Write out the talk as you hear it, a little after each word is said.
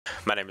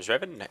My name is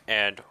Raven,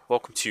 and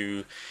welcome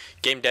to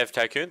Game Dev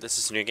Tycoon. This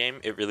is a new game.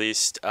 It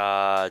released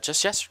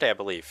just yesterday, I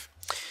believe.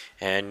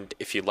 And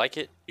if you like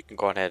it, you can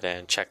go ahead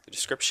and check the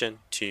description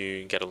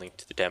to get a link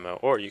to the demo,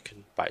 or you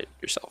can buy it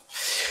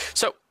yourself.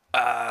 So,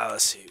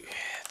 let's see.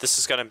 This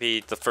is going to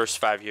be the first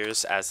 5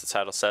 years, as the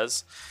title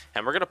says.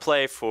 And we're going to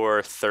play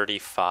for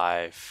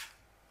 35.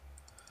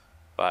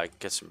 Wow, I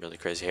get some really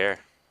crazy hair.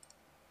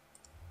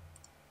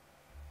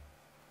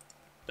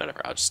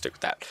 Whatever, I'll just stick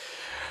with that.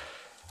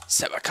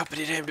 Set my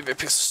company name to Big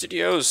Pixel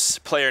Studios.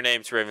 Player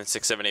name to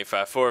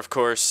Raven67854, of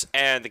course.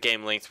 And the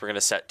game length we're going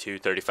to set to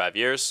 35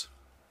 years.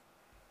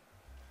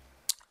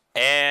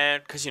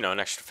 And, because, you know, an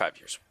extra 5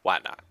 years. Why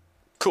not?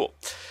 Cool.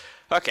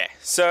 Okay,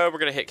 so we're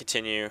going to hit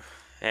continue.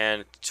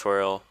 And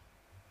tutorial.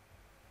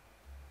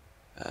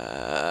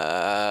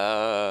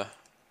 Yes.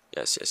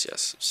 I'm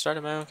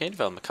starting my own game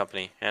development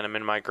company. And I'm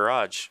in my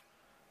garage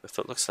with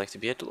what looks like to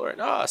be a DeLorean.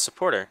 Oh, a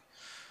supporter.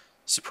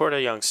 Support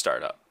a young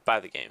startup. Buy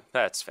the game.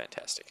 That's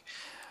fantastic.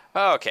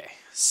 Okay,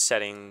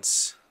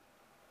 settings.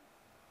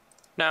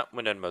 No,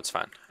 window mode's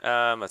fine.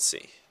 Let's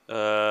see.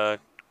 Okay,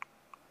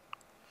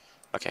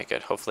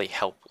 good. Hopefully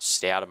help will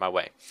stay out of my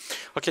way.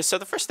 Okay, so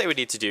the first thing we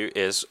need to do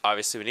is,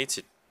 obviously, we need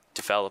to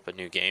develop a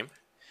new game.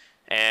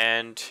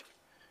 And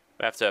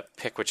we have to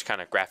pick which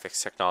kind of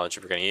graphics technology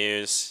we're going to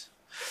use.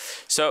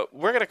 So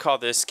we're going to call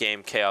this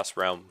game Chaos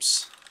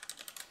Realms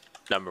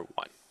 #1.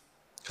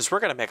 Because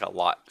we're going to make a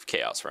lot of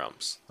Chaos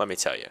Realms, let me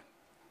tell you.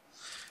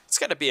 It's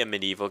going to be a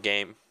medieval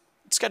game.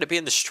 It's going to be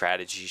in the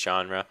strategy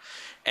genre.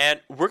 And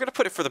we're going to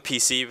put it for the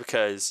PC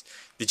because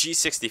the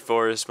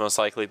G64 is most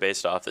likely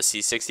based off the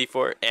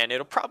C64. And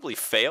it'll probably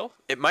fail.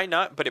 It might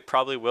not, but it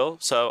probably will.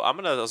 So I'm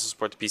going to also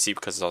support the PC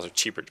because it's also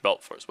cheaper to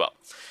develop for as well.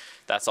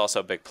 That's also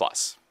a big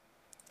plus.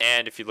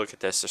 And if you look at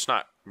this, there's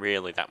not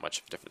really that much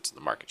of a difference in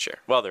the market share.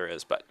 Well, there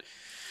is, but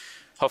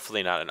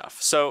hopefully not enough.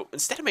 So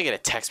instead of making a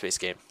text-based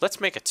game, let's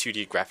make a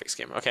 2D graphics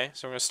game. Okay,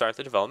 so we're going to start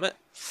the development.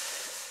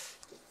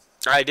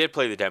 I did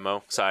play the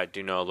demo, so I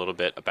do know a little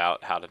bit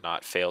about how to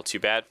not fail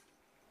too bad.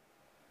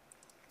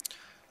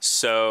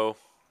 So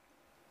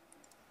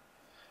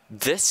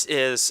this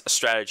is a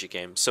strategy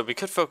game, so we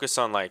could focus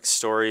on like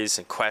stories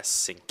and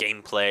quests and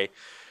gameplay.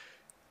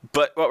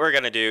 But what we're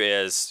going to do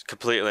is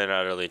completely and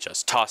utterly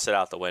just toss it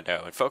out the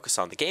window and focus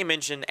on the game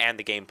engine and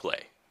the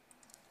gameplay.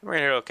 We're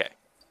going to do okay.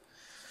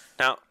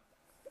 Now,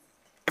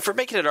 if we're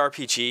making an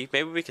RPG,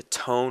 maybe we could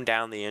tone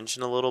down the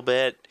engine a little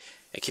bit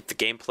and keep the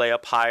gameplay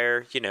up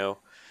higher. You know,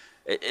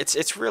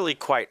 it's really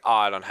quite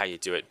odd on how you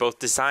do it. Both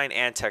design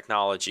and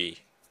technology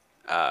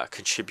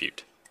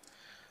contribute.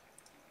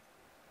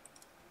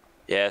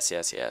 Yes.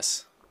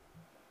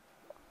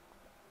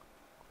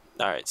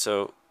 All right,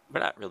 so we're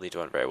not really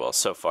doing very well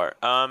so far.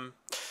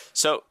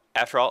 So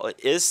after all, it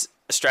is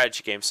a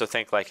strategy game, so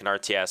think like an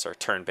RTS or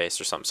turn-based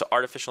or something. So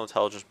artificial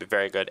intelligence would be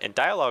very good, and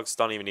dialogues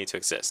don't even need to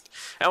exist.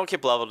 And we'll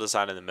keep level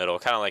design in the middle,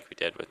 kind of like we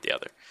did with the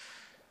other.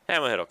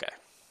 And we'll hit OK.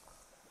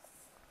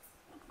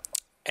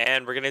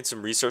 And we're going to need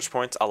some research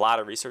points, a lot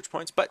of research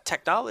points, but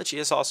technology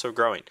is also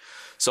growing.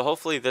 So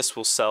hopefully this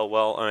will sell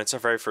well. I mean, it's our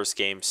very first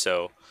game,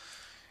 so,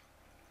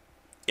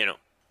 you know,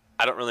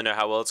 I don't really know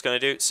how well it's going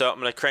to do. So I'm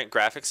going to crank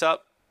graphics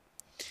up,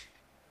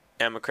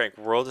 and I'm going to crank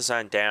world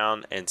design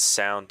down and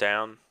sound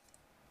down.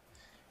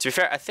 To be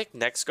fair, I think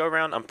next go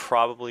around I'm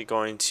probably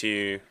going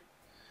to,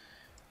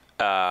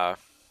 I'm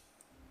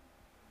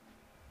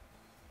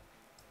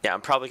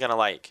probably going to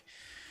like,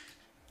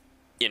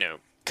 you know,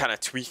 kind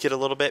of tweak it a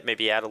little bit,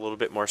 maybe add a little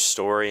bit more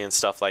story and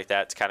stuff like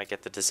that to kind of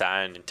get the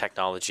design and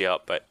technology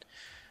up. But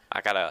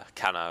I got to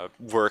kind of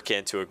work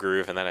into a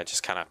groove, and then I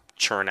just kind of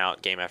churn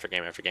out game after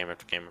game after game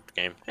after game after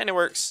game. And it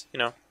works, you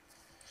know.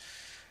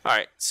 All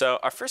right, so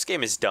our first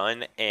game is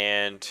done,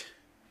 and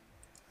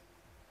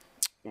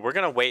we're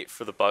going to wait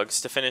for the bugs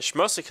to finish,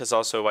 mostly because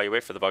also while you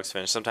wait for the bugs to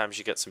finish, sometimes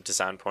you get some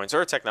design points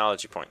or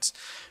technology points.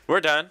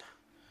 We're done,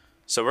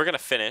 so we're going to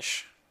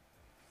finish.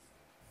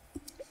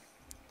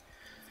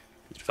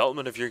 The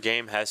development of your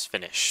game has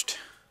finished.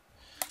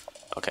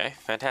 Okay,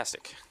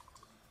 fantastic.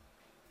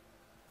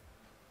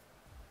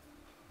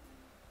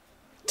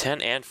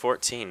 10 and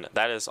 14,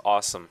 that is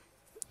awesome.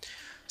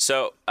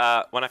 So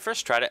when I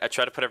first tried it, I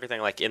tried to put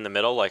everything like in the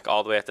middle, like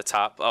all the way at the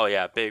top. Oh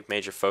yeah, big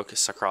major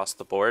focus across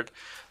the board.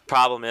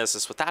 Problem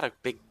is without a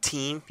big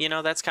team, you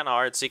know, that's kind of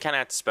hard. So you kind of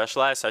have to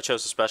specialize. So I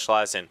chose to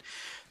specialize in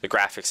the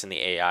graphics and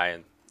the AI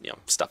and, you know,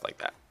 stuff like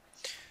that.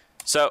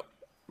 So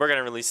we're going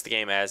to release the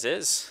game as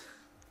is.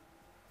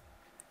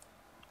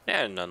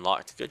 And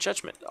unlocked good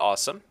judgment.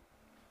 Awesome.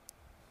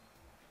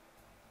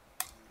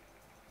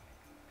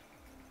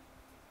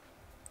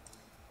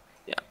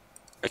 Yeah.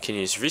 I can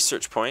use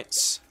research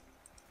points.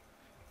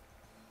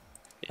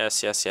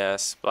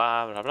 Yes.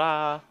 Blah, blah,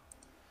 blah.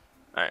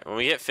 Alright, when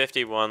we get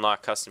 50, we'll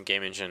unlock custom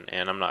game engine,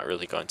 and I'm not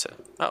really going to.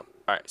 Oh,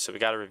 alright, so we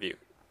got a review.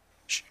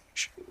 Shh,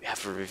 we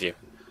have a review.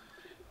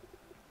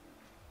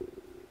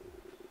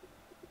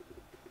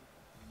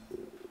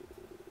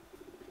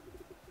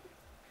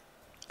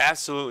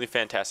 Absolutely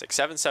fantastic.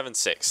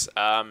 776.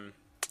 Yeah,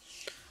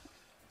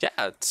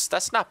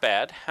 that's not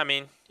bad. I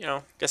mean, you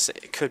know, guess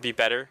it could be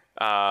better.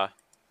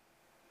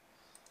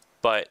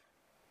 But,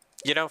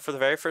 you know, for the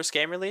very first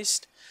game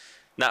released,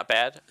 not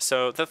bad.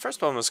 So the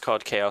first one was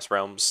called Chaos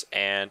Realms,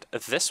 and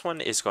this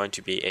one is going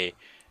to be a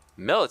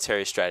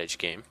military strategy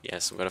game.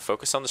 Yes, I'm going to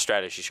focus on the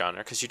strategy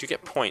genre because you do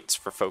get points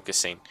for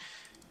focusing.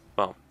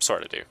 Well,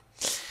 sort of do.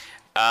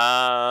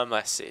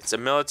 Let's see. It's a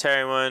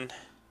military one.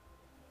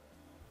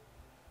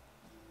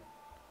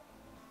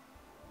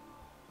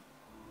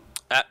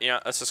 You know,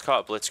 let's just call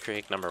it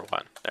Blitzkrieg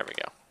 #1. There we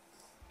go.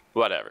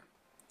 Whatever.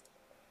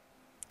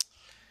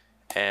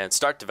 And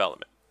start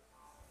development.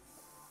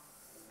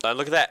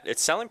 Look at that.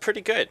 It's selling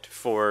pretty good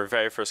for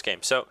very first game.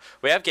 So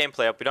we have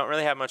gameplay up. We don't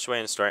really have much way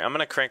in the story. I'm going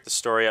to crank the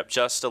story up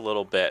just a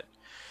little bit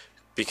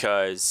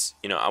because,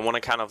 you know, I want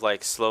to kind of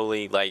like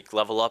slowly like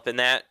level up in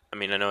that. I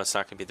mean, I know it's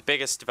not going to be the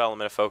biggest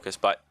development of focus,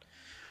 but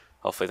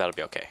hopefully that'll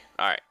be okay.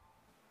 All right.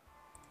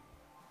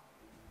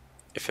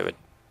 If it would,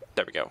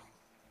 there we go.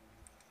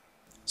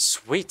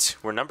 Sweet.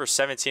 We're number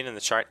 17 in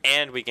the chart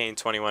and we gained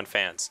 21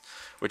 fans,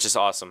 which is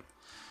awesome.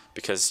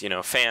 Because, you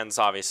know, fans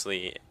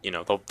obviously, you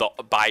know, they'll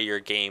buy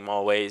your game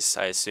always,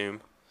 I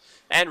assume.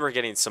 And we're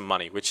getting some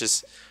money, which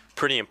is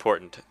pretty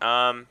important.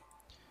 I'm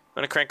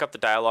going to crank up the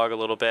dialogue a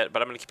little bit, but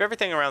I'm going to keep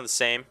everything around the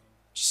same.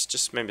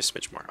 Just maybe a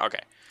smidge more.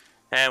 Okay.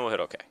 And we'll hit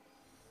okay.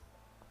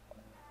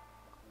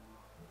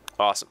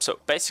 Awesome. So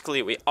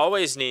basically, we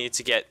always need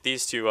to get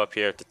these two up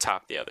here to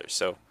top the others.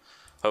 So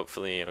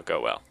hopefully it'll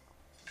go well.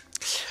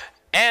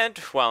 And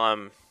while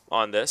I'm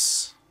on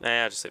this...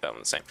 I'll just leave that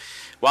one the same.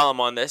 While I'm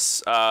on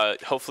this,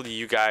 hopefully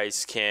you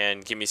guys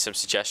can give me some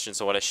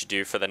suggestions on what I should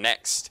do for the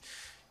next,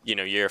 you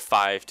know, year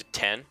 5 to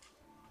 10.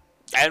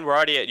 And we're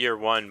already at year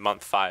 1,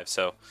 month 5,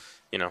 so,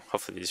 you know,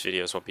 hopefully these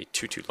videos won't be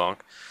too long.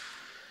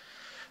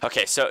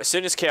 Okay, so as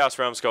soon as Chaos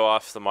Realms go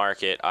off the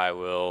market, I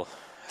will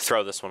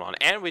throw this one on.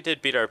 And we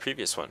did beat our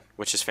previous one,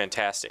 which is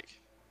fantastic.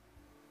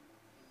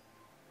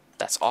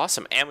 That's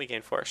awesome, and we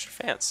gained 4 extra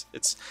fans.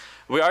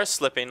 We are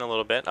slipping a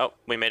little bit. Oh,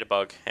 we made a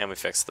bug, and we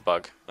fixed the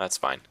bug. That's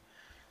fine.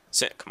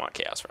 So, come on,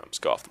 Chaos Realms,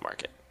 go off the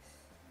market.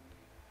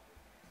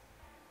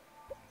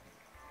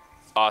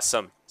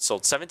 Awesome.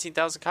 Sold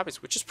 17,000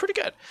 copies, which is pretty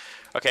good.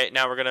 Okay,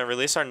 now we're going to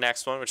release our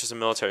next one, which is a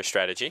military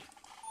strategy.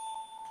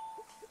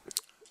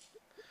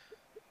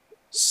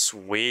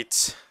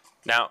 Sweet.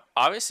 Now,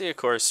 obviously, of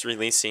course,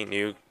 releasing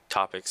new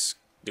topics,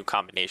 new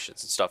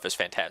combinations and stuff is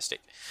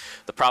fantastic.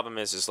 The problem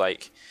is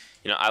like...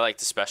 You know, I like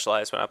to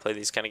specialize when I play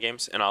these kind of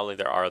games, and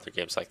there are other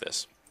games like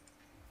this.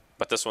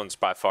 But this one's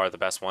by far the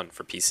best one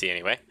for PC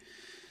anyway.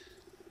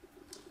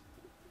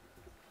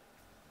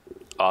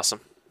 Awesome.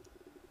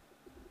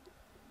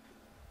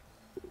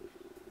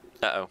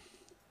 Uh-oh.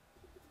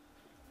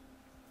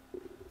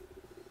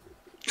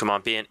 Come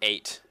on, be an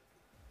 8.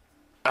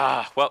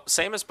 Well,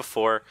 same as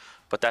before,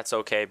 but that's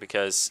okay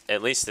because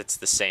at least it's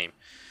the same.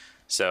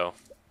 So,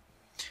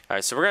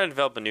 alright, so we're going to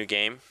develop a new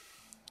game,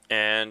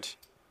 and...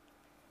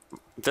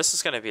 This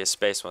is going to be a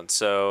space one,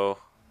 so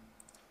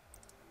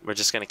we're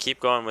just going to keep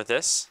going with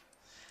this,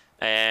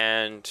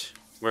 and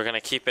we're going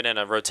to keep it in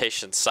a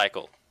rotation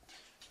cycle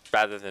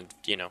rather than,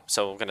 you know,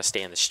 so we're going to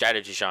stay in the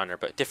strategy genre,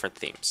 but different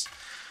themes.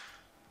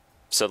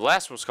 So the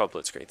last one was called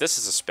Blitzkrieg. This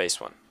is a space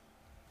one.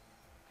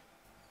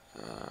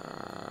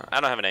 I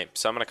don't have a name,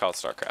 so I'm going to call it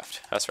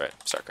StarCraft. That's right,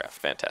 StarCraft.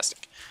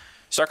 Fantastic.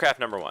 StarCraft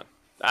 #1.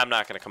 I'm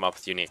not going to come up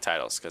with unique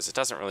titles because it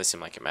doesn't really seem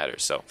like it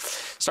matters, so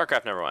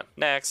StarCraft #1.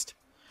 Next.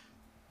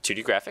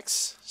 2D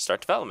graphics,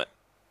 start development.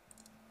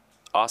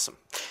 Awesome.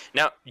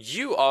 Now,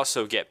 you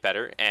also get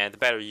better, and the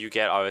better you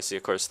get, obviously,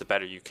 of course, the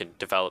better you can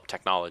develop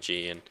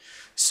technology and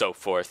so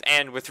forth.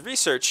 And with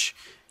research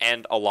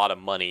and a lot of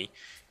money,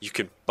 you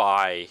could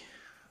buy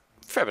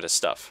a fair bit of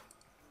stuff.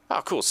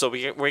 Oh, cool. So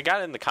we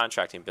got in the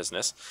contracting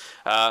business.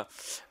 I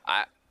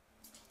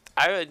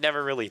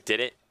never really did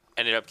it.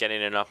 Ended up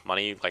getting enough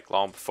money, like,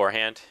 long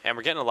beforehand. And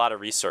we're getting a lot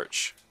of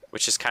research,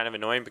 which is kind of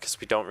annoying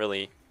because we don't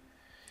really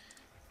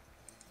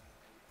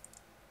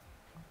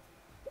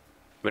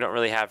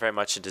have very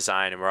much in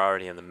design, and we're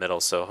already in the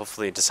middle, so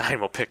hopefully design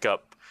will pick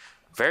up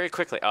very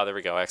quickly. Oh, there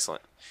we go.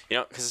 Excellent. You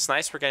know, because it's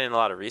nice we're getting a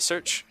lot of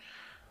research,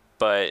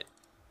 but,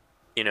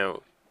 you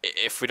know,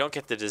 if we don't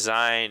get the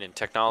design and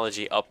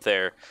technology up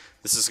there,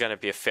 this is going to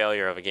be a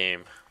failure of a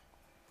game.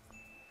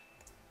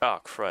 Oh,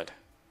 crud.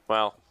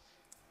 Well,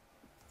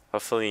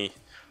 hopefully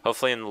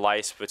in the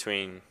lice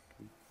between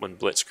when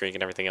Blitzkrieg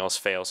and everything else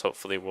fails,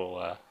 hopefully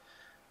we'll...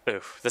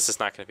 Oof, this is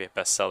not going to be a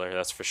bestseller,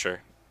 that's for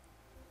sure.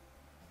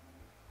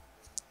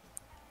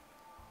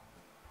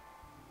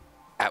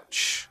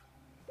 Ouch.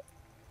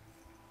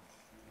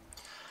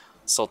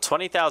 Sold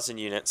 20,000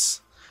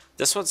 units.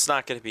 This one's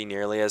not going to be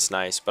nearly as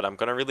nice, but I'm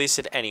going to release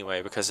it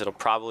anyway because it'll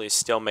probably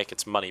still make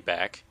its money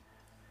back.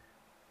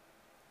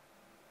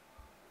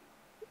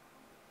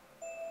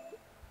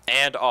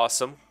 And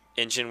awesome.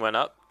 Engine went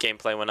up.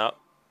 Gameplay went up.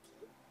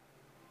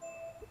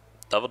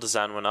 Level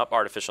design went up.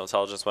 Artificial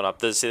intelligence went up.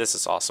 This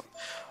is awesome.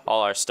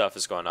 All our stuff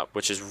is going up,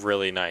 which is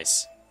really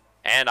nice.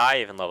 And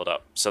I even leveled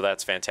up, so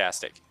that's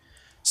fantastic.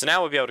 So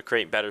now we'll be able to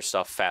create better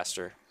stuff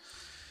faster.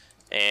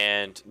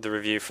 And the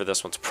review for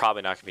this one's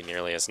probably not going to be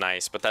nearly as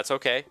nice, but that's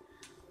okay.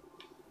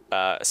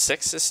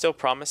 6 is still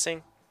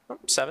promising. Oh,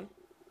 7.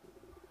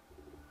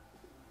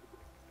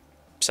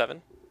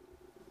 7.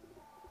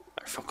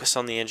 Our focus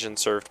on the engine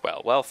served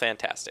well. Well,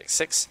 fantastic.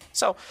 6.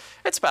 So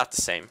it's about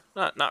the same.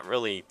 Not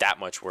really that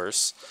much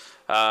worse.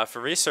 For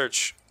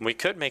research, we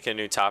could make a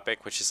new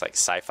topic, which is like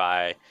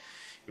sci-fi,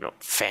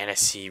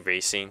 fantasy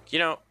racing,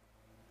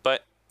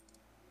 but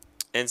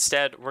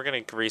instead we're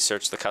going to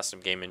research the custom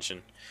game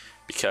engine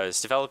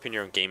because developing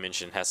your own game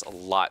engine has a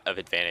lot of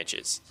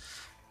advantages.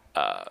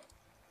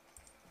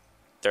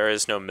 There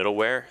is no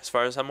middleware as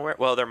far as I'm aware.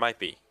 Well, there might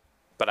be,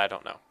 but I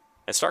don't know.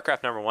 And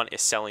StarCraft #1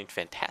 is selling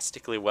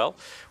fantastically well,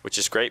 which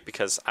is great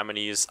because I'm going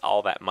to use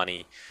all that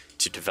money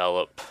to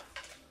develop,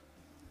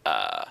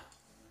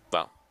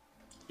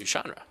 new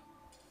genre.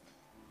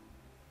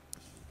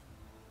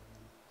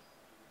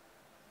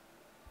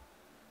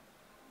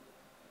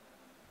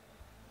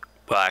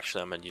 Well,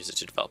 actually, I'm going to use it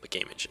to develop a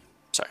game engine.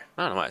 Sorry,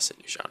 I don't know why I said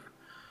new genre.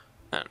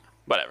 I don't know.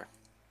 Whatever.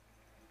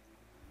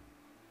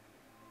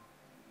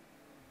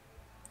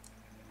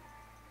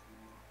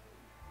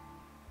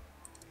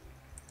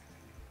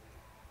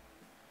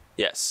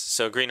 Yes,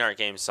 so Green Art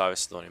Games is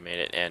obviously the one who made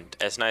it, and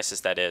as nice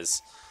as that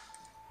is,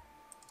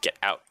 get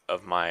out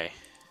of my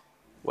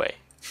way.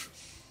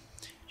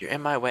 You're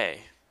in my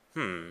way.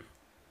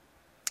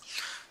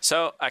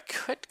 So I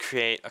could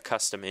create a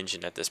custom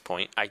engine at this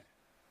point. I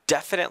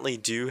definitely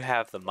do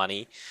have the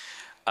money.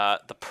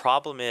 The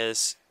problem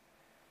is,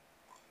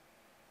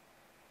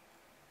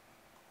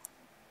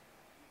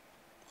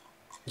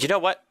 you know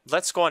what?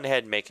 Let's go on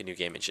ahead and make a new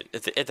game engine.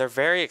 They're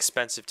very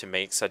expensive to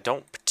make, so I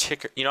don't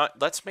particularly... You know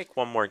what? Let's make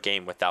one more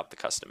game without the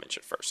custom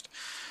engine first.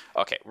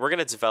 Okay, we're going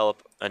to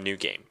develop a new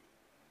game.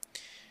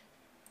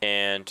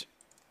 And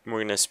we're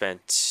going to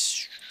spend...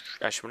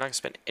 Actually, we're not going to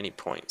spend any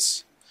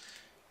points.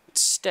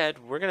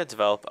 Instead, we're going to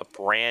develop a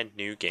brand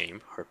new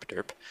game,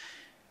 herp-derp,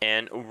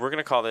 and we're going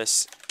to call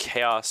this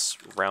Chaos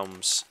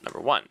Realms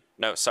 #1.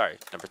 No, sorry,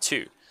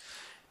 #2.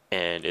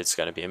 And it's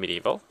going to be a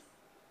medieval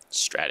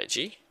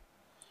strategy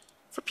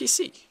for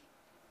PC.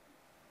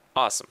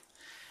 Awesome.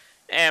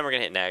 And we're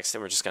going to hit next,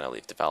 and we're just going to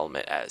leave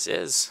development as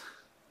is.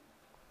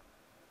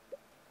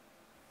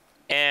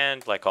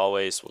 And like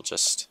always, we'll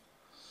just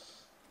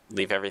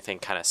leave everything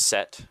kind of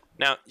set.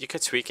 Now, you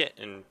could tweak it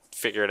and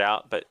figure it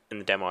out, but in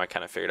the demo, I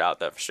kind of figured out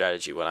that for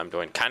strategy, what I'm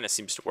doing kind of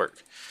seems to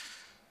work.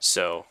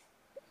 So,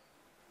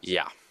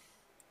 yeah.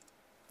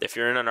 If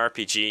you're in an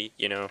RPG,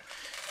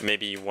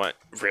 maybe you want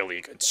really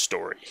good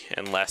story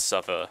and less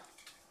of a,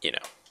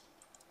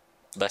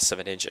 less of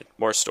an engine,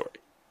 more story.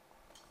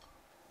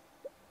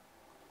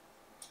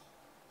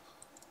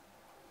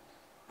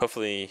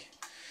 Hopefully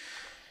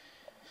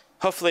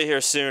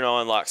here soon I'll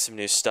unlock some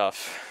new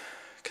stuff.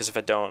 Because if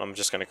I don't, I'm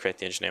just going to create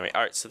the engine anyway.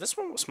 Alright, so this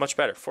one was much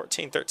better.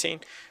 14,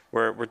 13.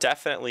 We're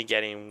definitely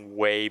getting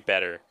way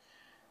better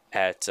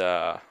at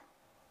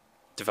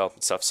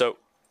developing stuff. So,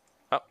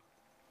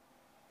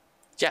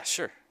 yeah,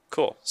 sure.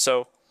 Cool.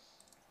 So,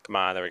 come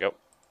on, there we go.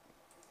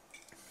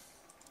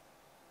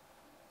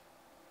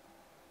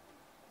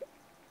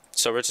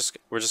 So we're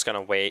just going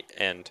to wait,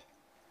 and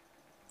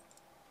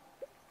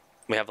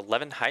we have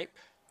 11 hype.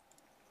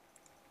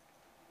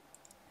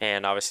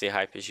 And obviously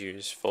hype is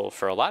useful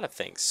for a lot of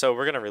things. So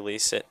we're going to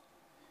release it.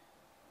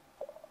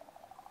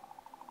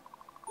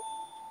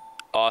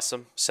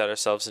 Awesome. Set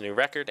ourselves a new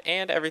record.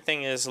 And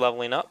everything is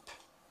leveling up.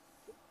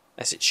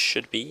 As it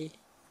should be.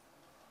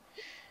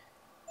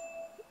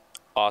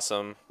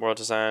 Awesome. World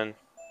design.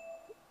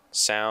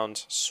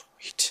 Sound.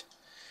 Sweet.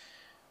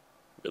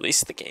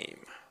 Release the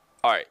game.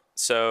 Alright.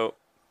 So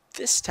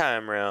this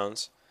time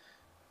round,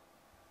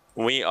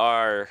 we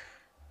are...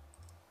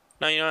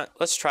 No, you know what?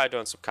 Let's try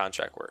doing some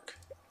contract work.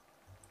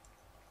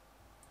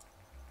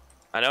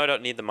 I know I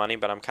don't need the money,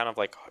 but I'm kind of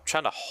like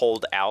trying to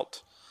hold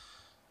out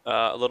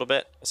a little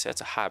bit. See, that's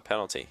a high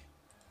penalty.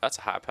 That's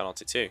a high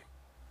penalty too.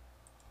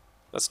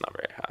 That's not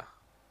very high.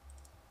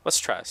 Let's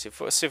try. Let's see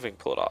if we can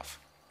pull it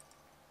off.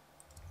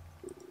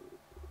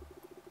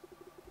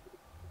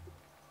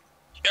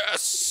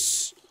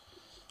 Yes!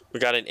 We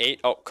got an 8.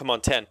 Oh, come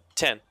on, 10.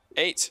 10.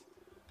 8.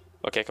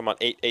 Okay, come on.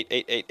 8, 8,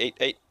 8, 8, 8,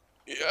 8.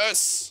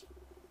 Yes!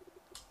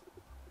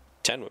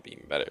 10 would be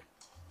even better.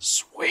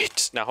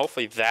 Sweet. Now,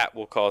 hopefully that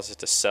will cause it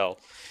to sell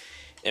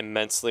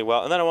immensely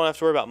well. And then I won't have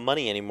to worry about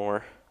money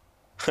anymore.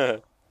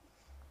 Oh,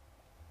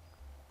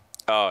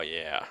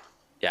 yeah.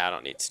 Yeah, I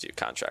don't need to do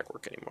contract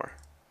work anymore.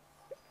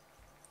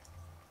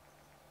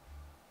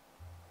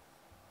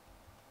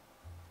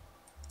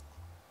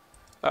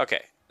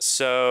 Okay,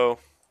 so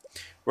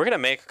we're going to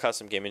make a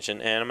custom game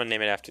engine, and I'm going to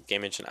name it after the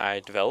game engine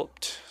I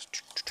developed.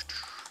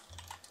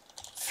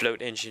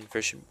 Float Engine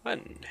version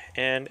 1,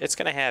 and it's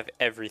going to have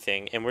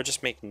everything, and we'll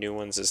just make new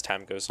ones as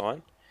time goes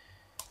on.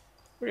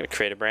 We're going to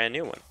create a brand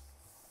new one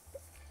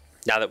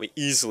now that we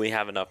easily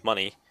have enough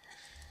money.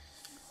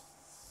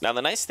 Now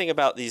the nice thing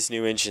about these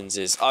new engines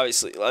is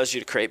obviously it allows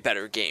you to create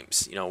better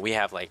games. We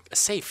have like a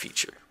save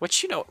feature,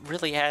 which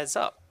really adds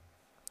up.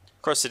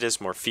 Of course it is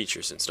more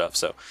features and stuff,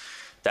 so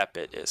that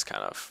bit is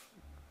kind of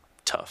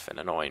tough and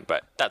annoying,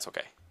 but that's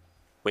okay.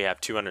 We have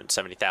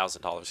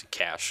 $270,000 in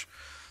cash.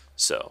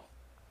 So,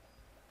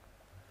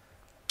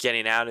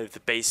 getting out of the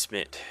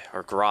basement,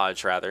 or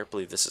garage rather, I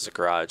believe this is a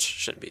garage,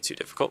 shouldn't be too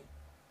difficult.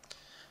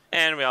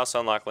 And we also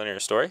unlock linear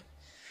story.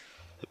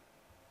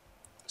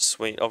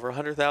 Sweet, over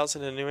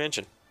 100,000 in a new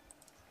engine.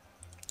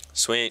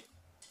 Sweet.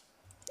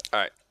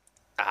 Alright.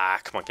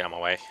 Come on, get out of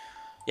my way.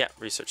 Yeah,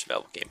 research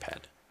available gamepad.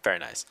 Very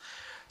nice.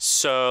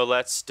 So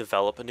let's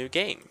develop a new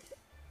game.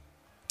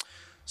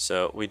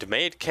 So we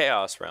made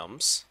Chaos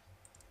Realms.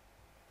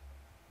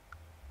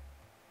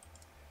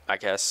 I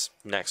guess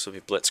next will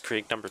be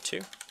Blitzkrieg number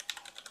 2.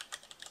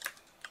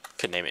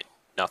 Could name it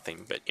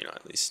nothing, but you know,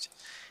 at least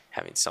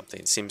having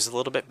something seems a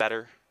little bit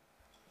better.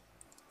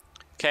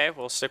 Okay,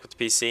 we'll stick with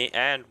the PC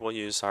and we'll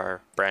use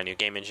our brand new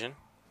game engine.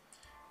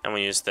 And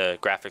we'll use the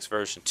graphics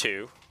version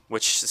 2,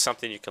 which is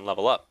something you can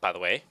level up, by the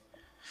way.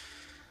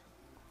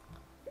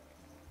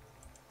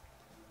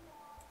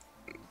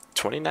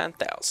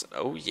 29,000.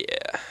 Oh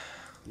yeah.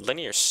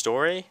 Linear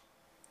story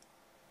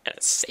and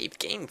a save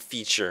game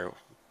feature.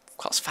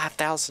 Costs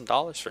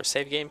 $5,000 for a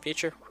save game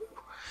feature.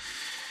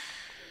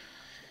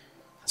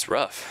 That's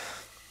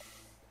rough.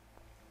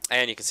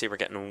 And you can see we're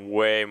getting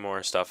way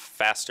more stuff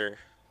faster.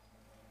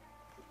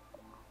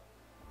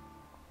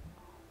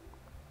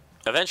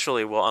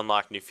 Eventually, we'll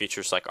unlock new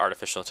features like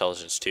Artificial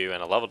Intelligence 2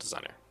 and a level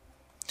designer.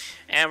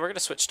 And we're going to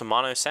switch to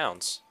mono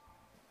sounds.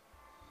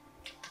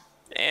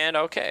 And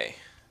okay.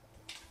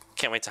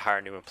 Can't wait to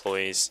hire new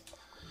employees.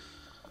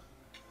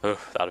 Oh,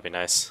 that'll be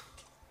nice.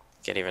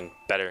 Get even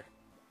better.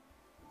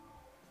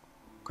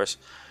 Of course,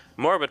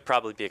 more would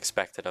probably be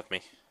expected of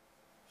me.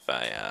 If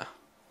I,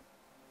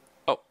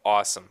 Oh,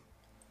 awesome.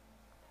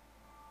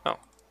 Oh,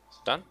 it's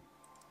done?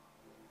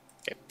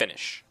 Okay,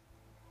 finish.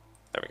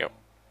 There we go.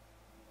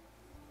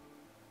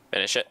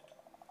 Finish it.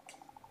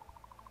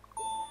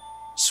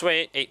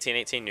 Sweet,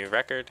 1818 new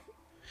record.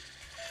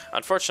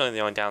 Unfortunately, the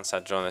only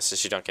downside to doing this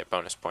is you don't get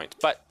bonus points,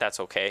 but that's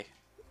okay.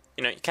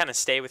 You know, you kind of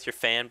stay with your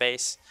fan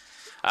base.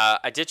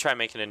 I did try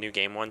making a new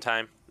game one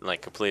time,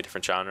 like completely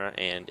different genre,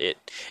 and it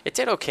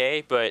did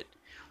okay, but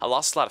I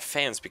lost a lot of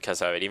fans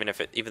because of it.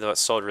 Even though it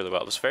sold really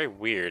well, it was very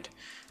weird.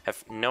 I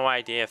have no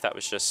idea if that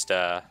was just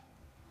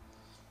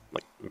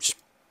like just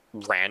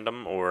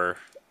random or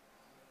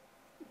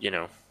you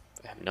know,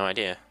 I have no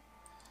idea.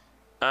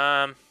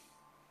 Yeah,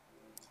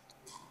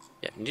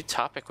 new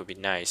topic would be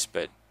nice,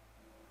 but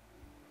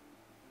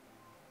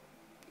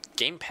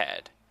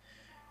gamepad.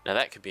 Now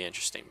that could be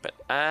interesting, but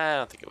I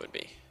don't think it would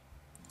be.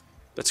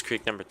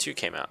 Blitzkrieg number 2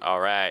 came out. All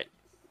right.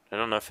 I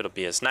don't know if it'll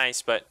be as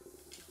nice, but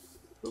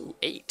ooh,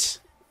 8.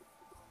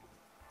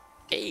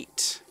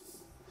 8.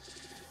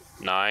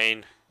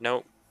 9.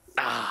 Nope.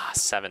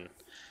 7.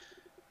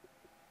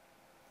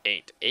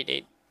 8. 8,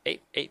 8,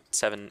 8, 8,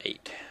 7,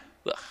 8.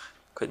 Ugh.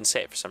 Couldn't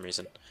say it for some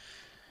reason.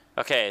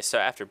 Okay, so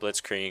after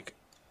Blitzkrieg,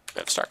 we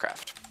have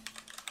StarCraft.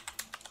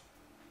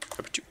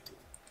 Number 2.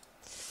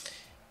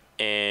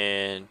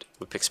 And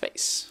we pick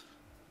space.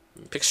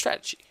 We pick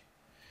strategy.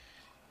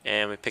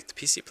 And we pick the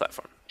PC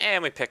platform.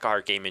 And we pick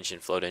our game engine,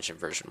 Float Engine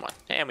version 1.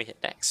 And we hit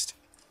next.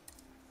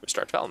 We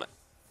start development.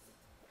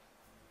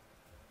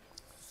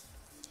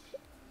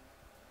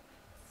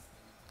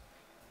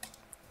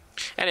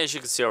 And as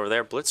you can see over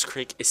there,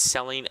 Blitzkrieg is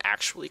selling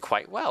actually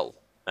quite well.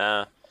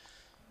 Yeah,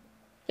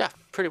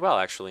 pretty well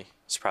actually,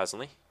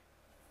 surprisingly.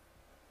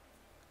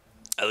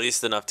 At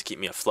least enough to keep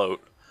me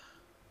afloat.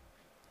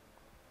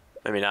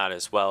 Maybe not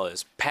as well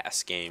as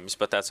past games,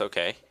 but that's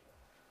okay.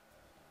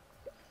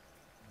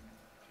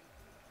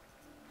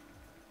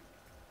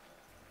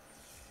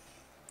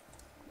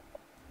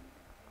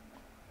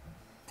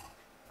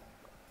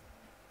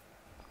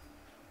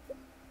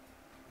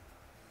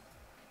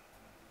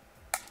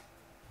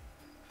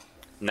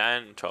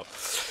 Nine and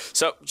 12.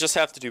 So just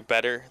have to do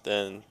better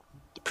than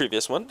the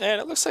previous one,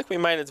 and it looks like we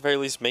might at the very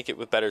least make it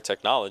with better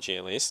technology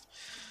at least.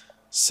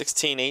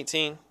 16,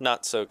 18,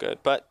 not so good,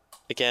 but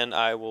again,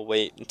 I will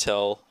wait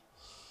until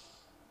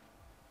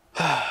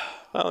well,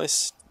 at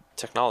least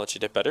technology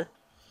did better.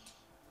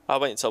 I'll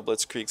wait until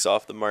Blitzkrieg's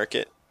off the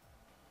market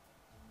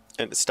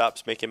and it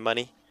stops making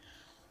money.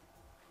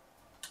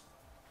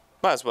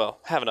 Might as well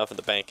have enough in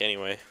the bank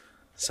anyway.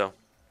 So,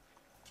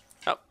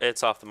 oh,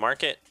 it's off the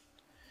market.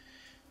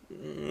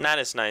 Not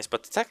as nice,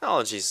 but the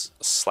technology's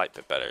a slight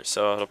bit better,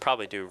 so it'll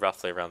probably do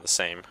roughly around the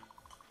same.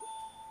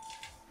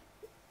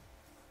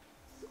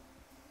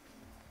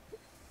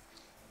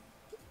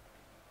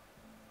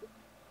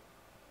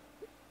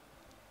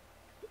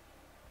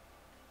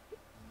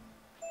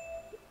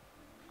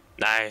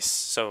 Nice.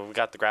 So we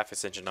got the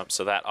graphics engine up,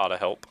 so that ought to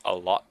help a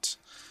lot.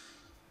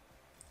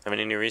 Have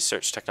any new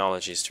research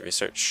technologies to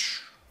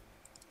research?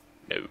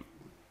 No.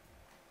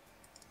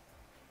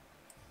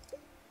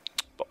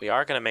 But we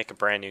are going to make a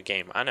brand new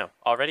game. I know.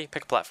 Already?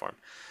 Pick a platform.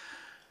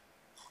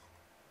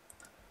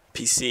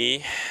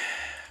 PC.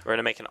 We're going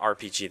to make an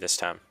RPG this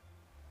time.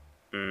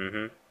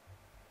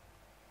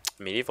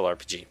 Medieval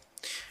RPG.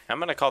 I'm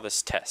going to call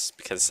this Test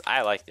because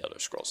I like the Elder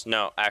Scrolls.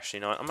 No, actually,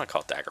 you know what? I'm going to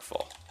call it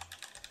Daggerfall.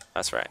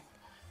 That's right.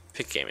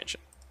 Pick game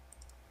engine.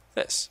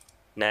 This.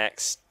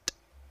 Next.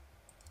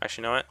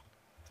 Actually, you know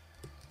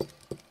what?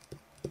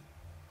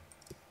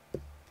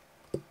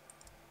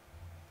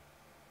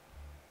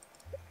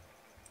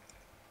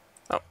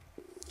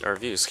 our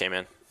reviews came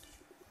in.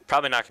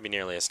 Probably not gonna be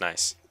nearly as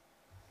nice.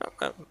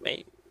 Oh,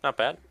 8, not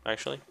bad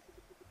actually.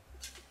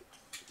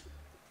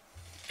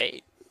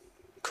 8,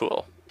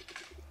 cool.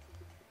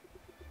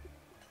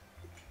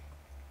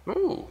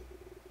 Ooh.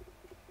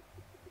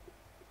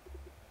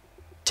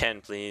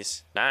 10,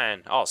 please.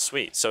 9. Oh,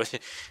 sweet. So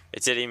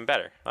it did even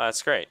better. Oh,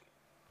 that's great.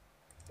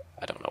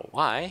 I don't know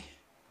why.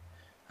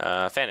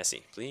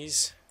 Fantasy,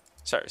 please.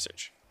 Start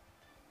research.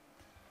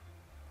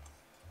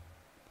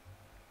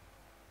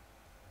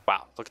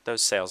 Wow, look at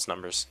those sales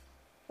numbers.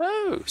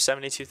 Oh,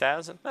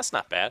 72,000. That's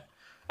not bad.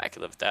 I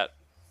could live with that.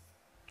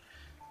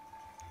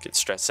 Could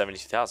stretch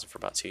 72,000 for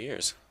about 2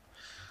 years.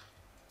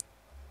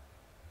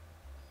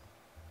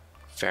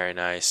 Very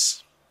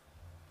nice.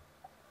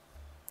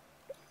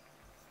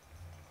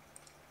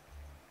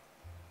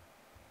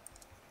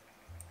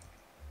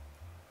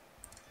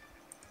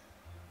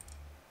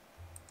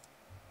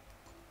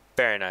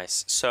 Very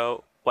nice.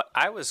 So what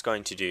I was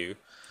going to do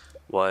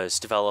was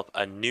develop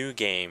a new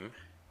game.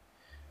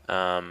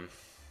 And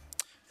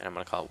I'm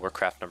going to call it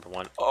Warcraft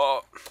 #1.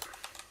 Oh,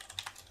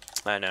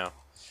 I know.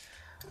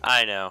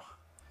 I know.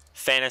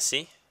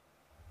 Fantasy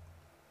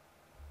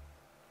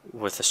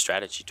with a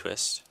strategy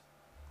twist.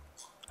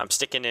 I'm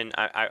sticking in.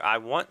 I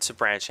want to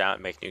branch out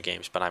and make new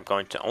games, but I'm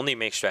going to only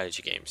make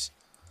strategy games.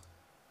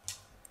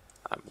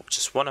 I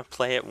just want to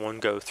play it one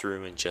go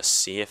through and just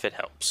see if it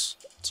helps.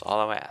 That's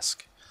all I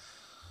ask.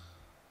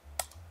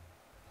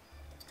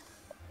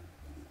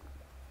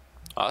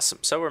 Awesome.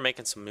 So we're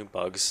making some new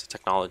bugs.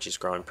 Technology's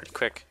growing pretty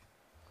quick.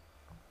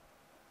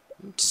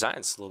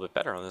 Design's a little bit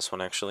better on this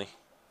one, actually.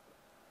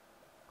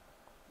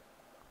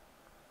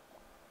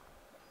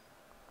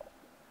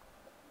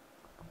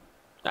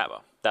 Ah,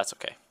 well, that's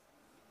okay.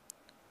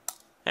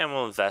 And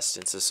we'll invest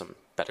into some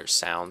better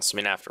sounds. I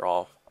mean, after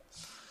all,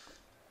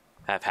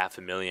 I have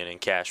 $500,000 in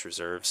cash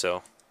reserve,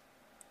 so...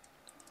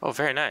 Oh,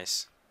 very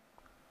nice.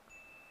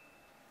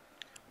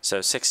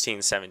 So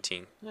 16,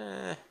 17.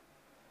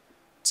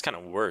 It's kind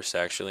of worse,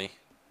 actually.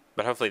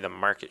 But hopefully the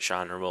market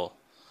genre will,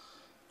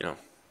 you know,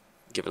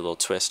 give it a little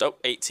twist. Oh,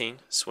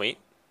 18. Sweet.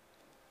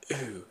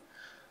 Ooh.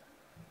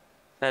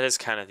 That is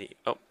kind of the...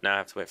 Oh, now I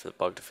have to wait for the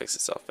bug to fix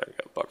itself. There we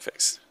go. Bug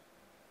fix.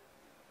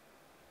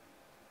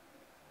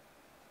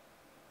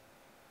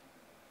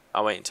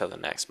 I'll wait until the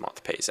next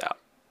month pays out.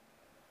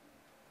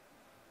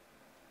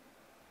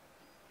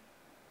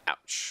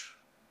 Ouch.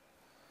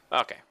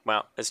 Okay,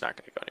 well, it's not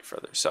going to go any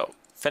further. So,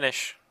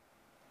 finish.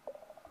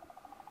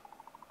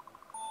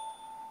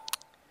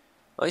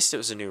 At least it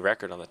was a new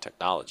record on the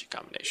technology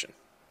combination.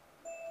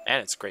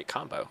 And it's a great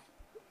combo.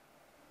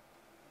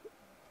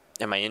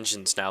 And my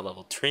engine's now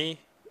level 3.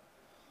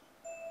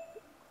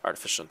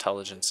 Artificial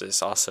intelligence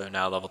is also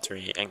now level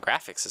 3. And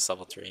graphics is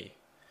level 3.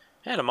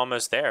 And I'm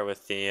almost there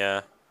with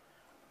the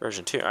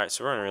version 2. Alright,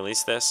 so we're going to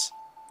release this.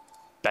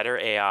 Better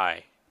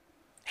AI.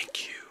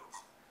 Thank you.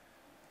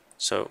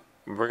 So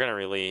we're going to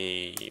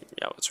really...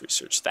 Yeah, let's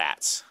research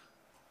that.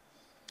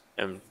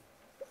 And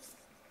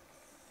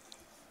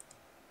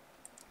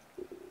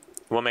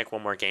we'll make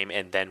one more game,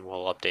 and then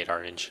we'll update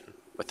our engine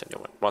with a new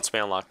one. Once we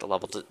unlock the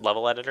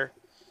level editor,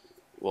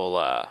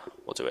 we'll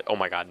do it. Oh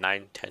my god,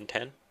 9, 10,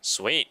 10.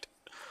 Sweet.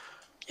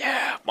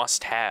 Yeah,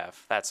 must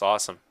have. That's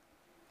awesome.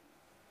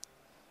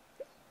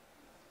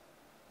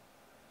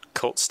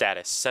 Cult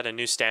status. Set a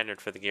new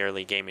standard for the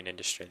early gaming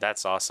industry.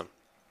 That's awesome.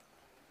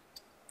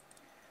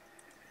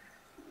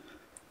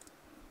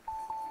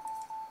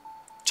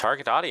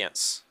 Target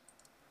audience.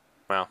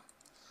 Well,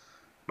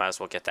 might as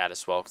well get that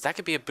as well. 'Cause that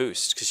could be a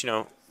boost. Because, you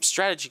know,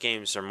 strategy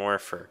games are more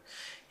for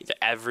either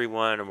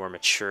everyone or more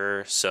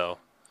mature. So,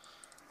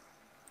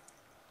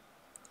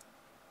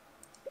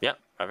 yeah,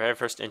 our very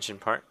first engine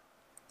part.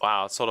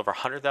 Wow, it sold over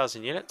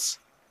 100,000 units.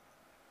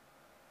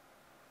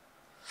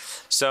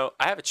 So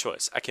I have a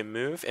choice. I can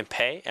move and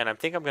pay, and I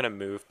think I'm going to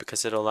move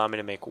because it'll allow me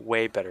to make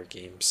way better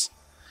games.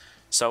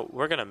 So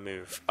we're going to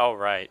move. All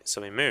right,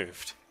 so we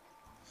moved.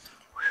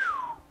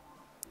 Whew.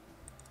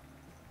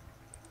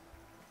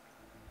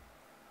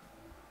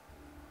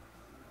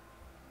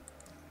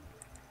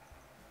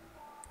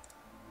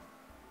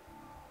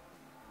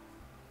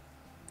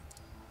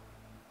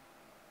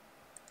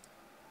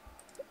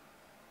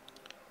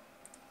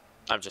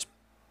 I'm just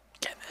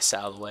getting this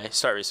out of the way.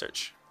 Start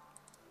research.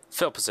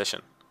 Fill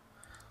position.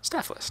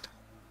 Staff list.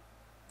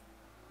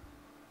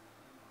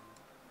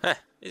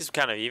 He's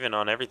kind of even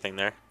on everything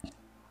there.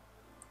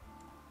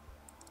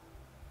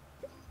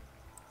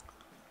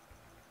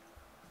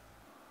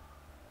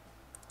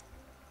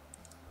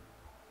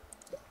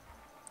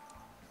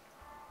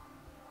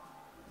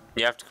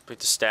 You have to complete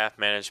the staff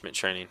management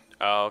training.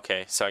 Oh,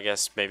 okay. So I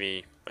guess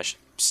maybe I should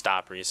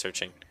stop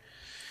researching.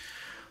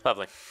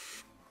 Lovely.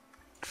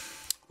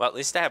 Well, at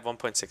least I have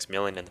 1.6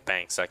 million in the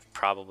bank, so I could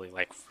probably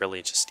like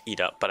really just eat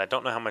up. But I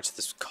don't know how much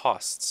this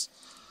costs.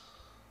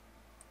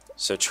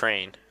 So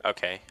train.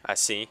 Okay, I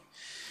see.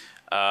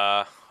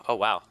 Oh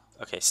wow.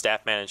 Okay,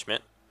 staff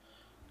management.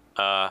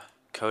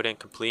 Code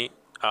incomplete.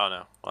 Oh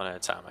no, one at a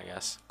time, I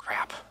guess.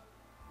 Crap.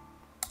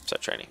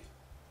 Start training.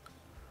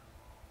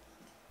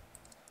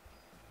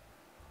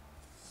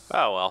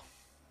 Oh well.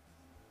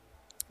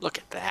 Look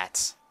at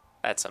that.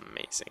 That's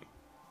amazing.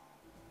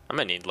 I'm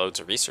gonna need loads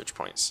of research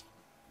points.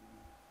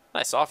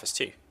 Nice office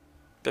too.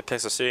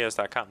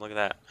 BitPixelStudios.com. Look at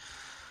that.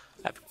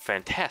 I have a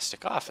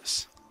fantastic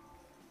office.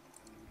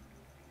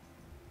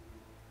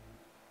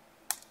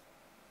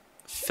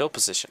 Fill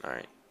position. All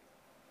right.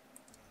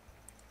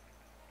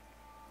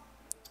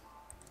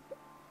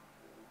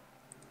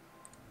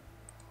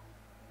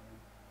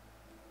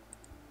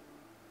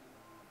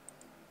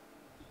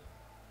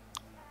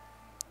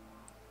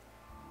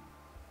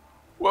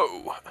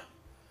 Whoa.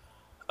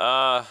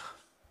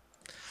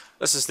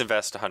 Let's just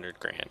invest 100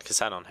 grand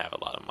because I don't have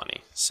a lot of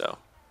money. So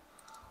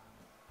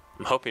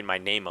I'm hoping my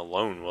name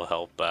alone will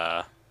help,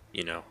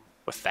 you know,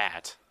 with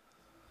that.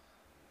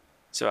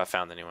 See if I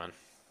found anyone.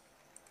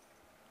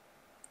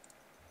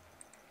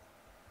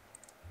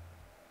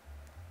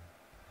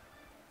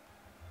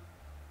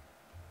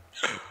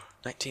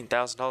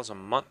 $19,000 a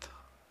month.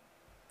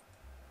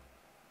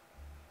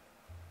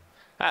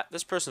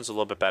 This person's a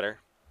little bit better.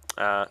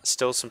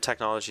 Still some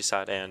technology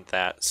side and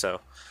that.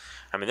 So,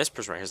 I mean, this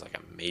person right here is like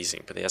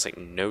amazing, but he has like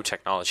no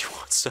technology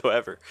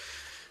whatsoever.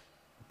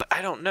 But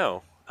I don't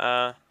know.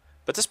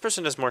 But this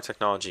person does more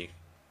technology,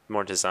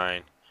 more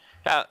design.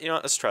 Yeah, you know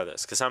what? Let's try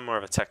this because I'm more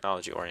of a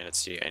technology-oriented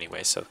studio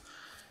anyway. So,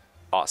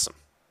 awesome.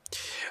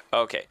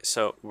 Okay,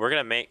 so we're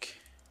gonna make.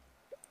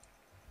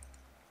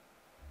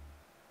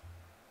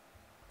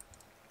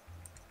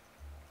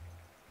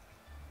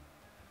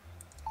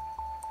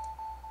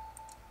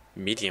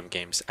 Medium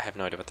games. I have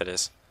no idea what that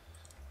is.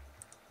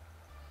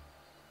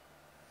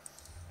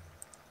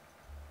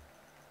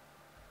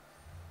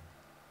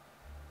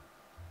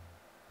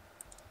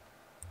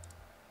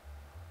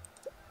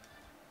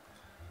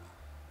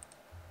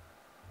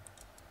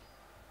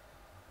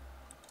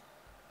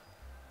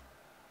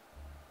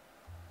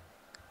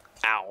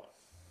 Ow.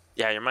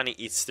 Yeah, your money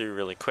eats through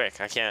really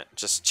quick. I can't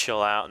just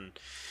chill out and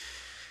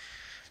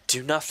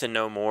do nothing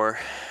no more.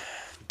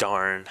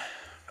 Darn.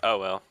 Oh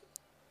well.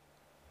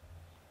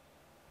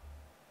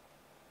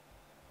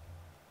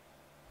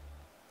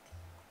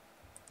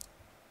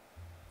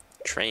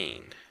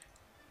 Train.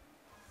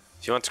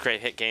 If you want to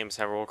create hit games,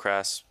 have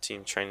role-class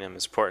team training them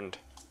is important.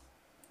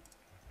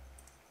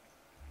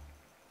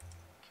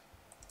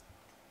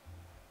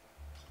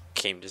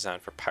 Game design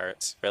for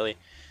pirates. Really?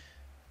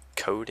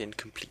 Code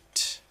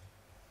incomplete.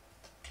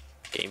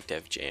 Game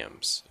dev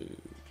jams. Ooh.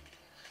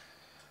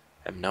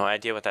 I have no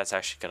idea what that's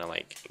actually gonna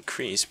like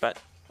increase, but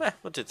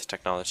we'll do the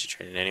technology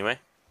training anyway.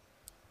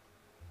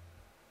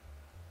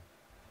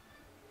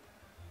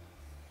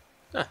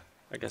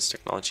 I guess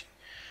technology.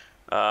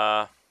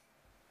 I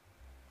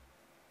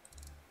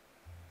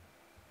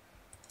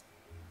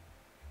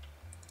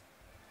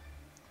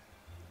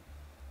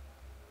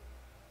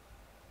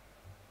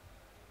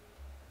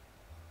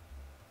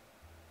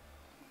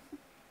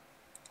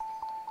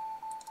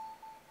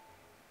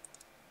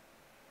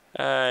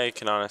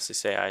can honestly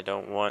say I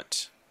don't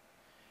want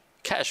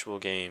casual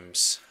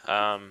games.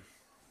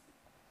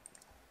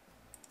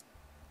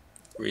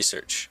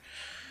 Research.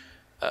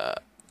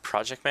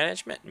 Project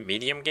management?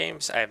 Medium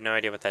games? I have no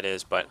idea what that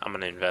is, but I'm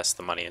going to invest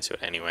the money into it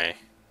anyway.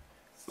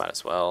 Might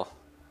as well.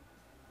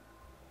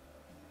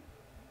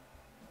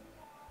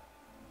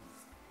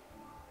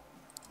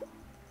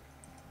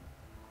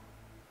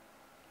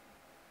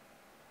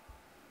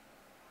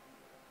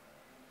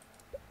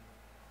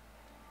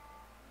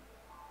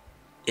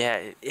 Yeah,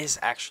 it is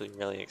actually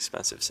really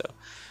expensive, so,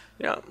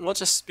 you know, we'll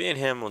just, me and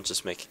him, we'll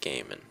just make a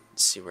game and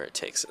see where it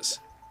takes us.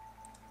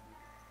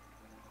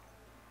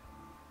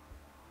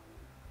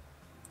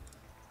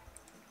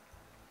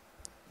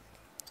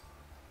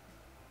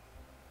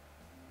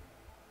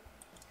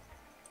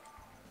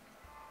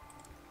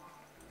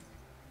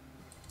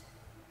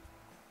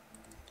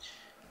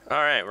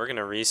 Alright, we're going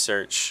to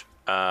research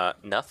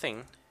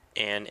nothing,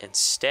 and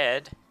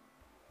instead,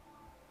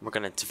 we're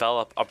going to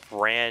develop a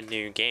brand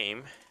new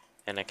game,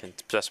 and I can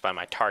specify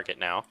my target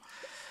now.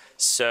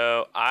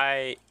 So,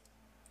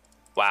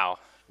 wow,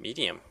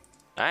 medium.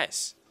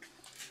 Nice.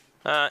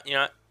 You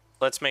know what?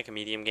 Let's make a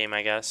medium game,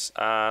 I guess.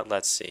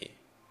 Let's see.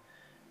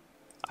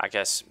 I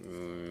guess,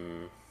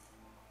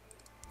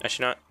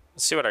 actually, not.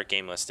 Let's see what our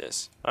game list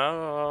is.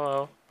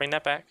 Oh, bring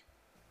that back.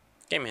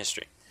 Game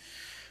history.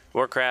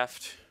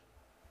 Warcraft.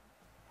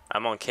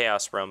 I'm on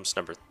Chaos Realms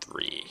number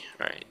 3.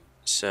 Alright,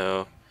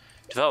 so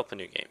develop a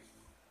new game.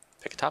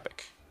 Pick a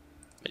topic.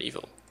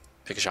 Medieval.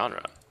 Pick a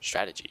genre.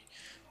 Strategy.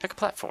 Pick a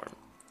platform.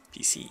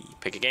 PC.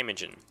 Pick a game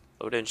engine.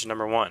 Load engine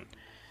number 1.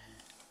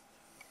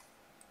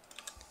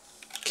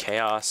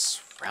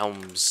 Chaos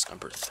Realms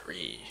number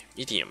 3.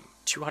 Medium.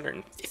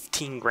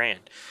 215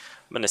 grand.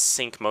 I'm going to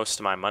sink most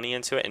of my money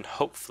into it and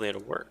hopefully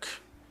it'll work.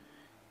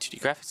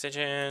 2D graphics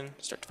engine.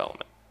 Start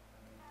development.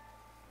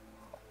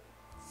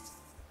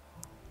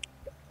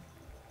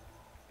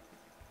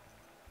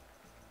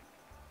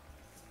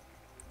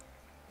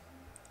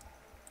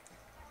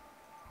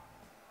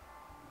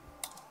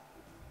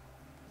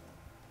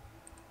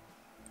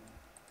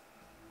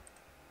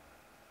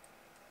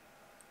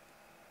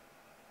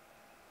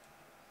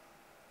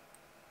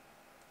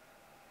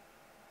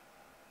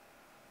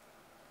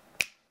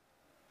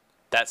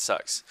 That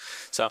sucks.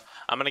 So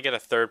I'm going to get a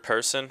third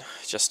person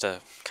just to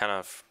kind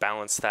of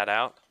balance that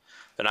out.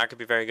 They're not going to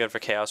be very good for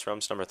Chaos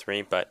Realms number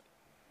 3, but,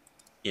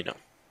 you know.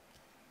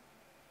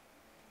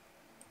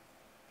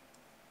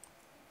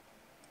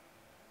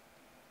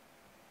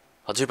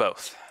 I'll do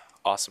both.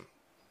 Awesome.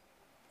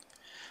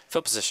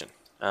 Fill position.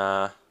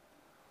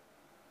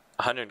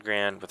 100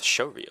 grand with a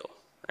show reel,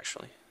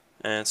 actually.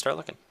 And start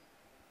looking.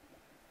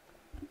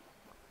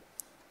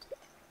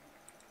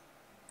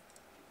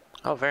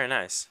 Oh, very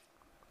nice.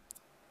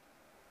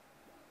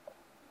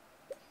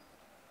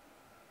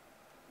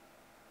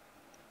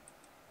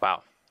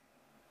 Wow.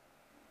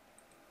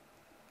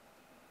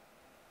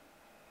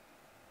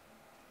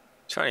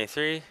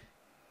 23.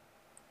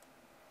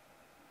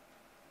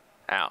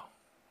 Ow.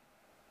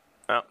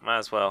 Well, might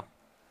as well.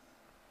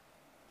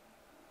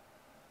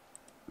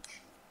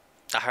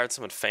 I hired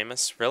someone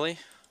famous? Really?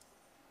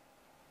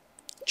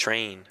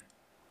 Train.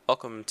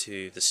 Welcome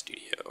to the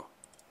studio.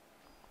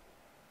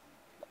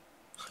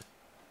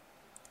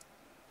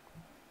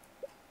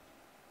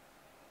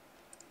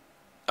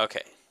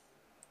 Okay.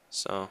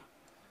 So,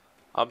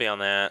 I'll be on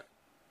that.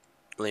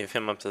 Leave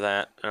him up to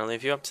that. And I'll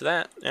leave you up to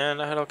that.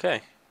 And I had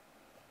okay.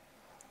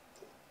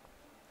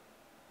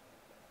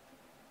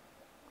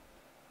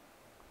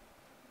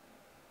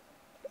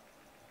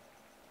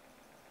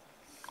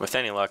 With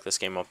any luck, this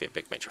game won't be a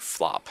big major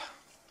flop.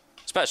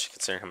 Especially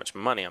considering how much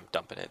money I'm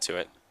dumping into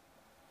it.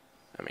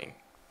 I mean,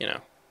 you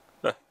know.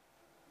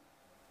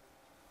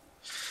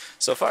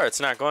 So far, it's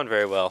not going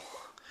very well.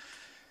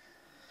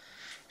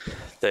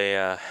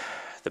 The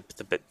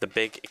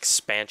big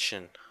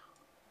expansion.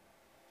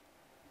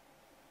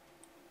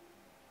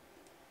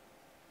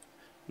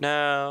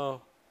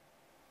 No.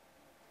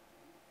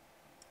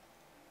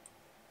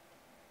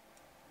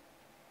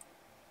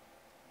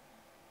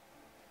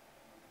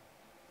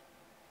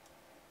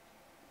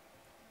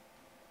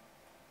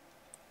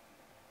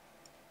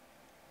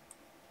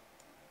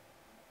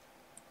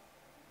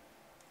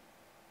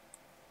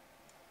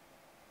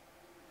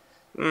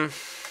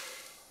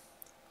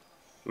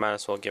 Might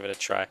as well give it a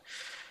try.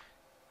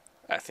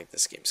 I think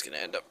this game's gonna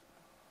end up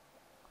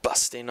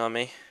busting on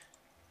me.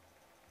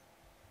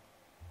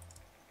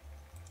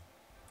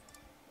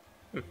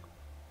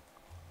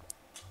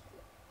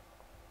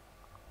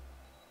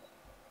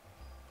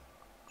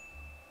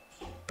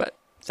 But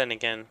then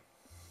again,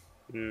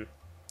 maybe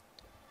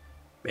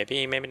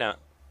not.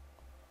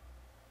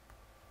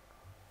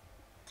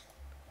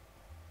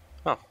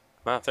 Oh,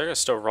 well, if they're gonna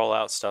still roll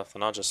out stuff,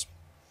 then I'll just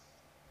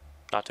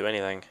not do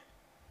anything.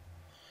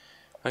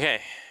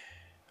 Okay.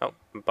 Oh,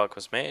 bug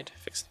was made.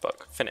 Fix the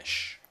bug.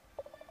 Finish.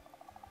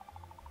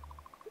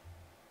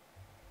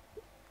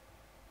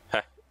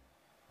 Huh.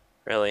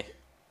 Really?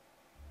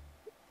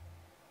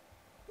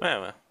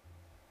 Well. I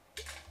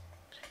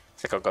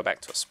think I'll go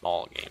back to a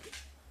small game.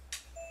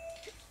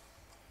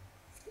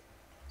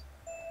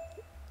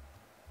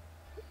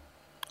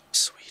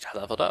 Sweet, I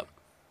leveled up.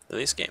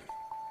 Release game.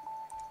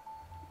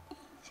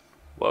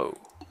 Whoa,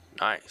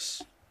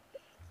 nice.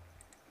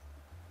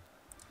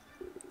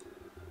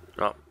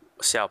 Oh,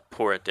 see how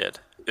poor it did.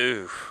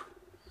 Ooh.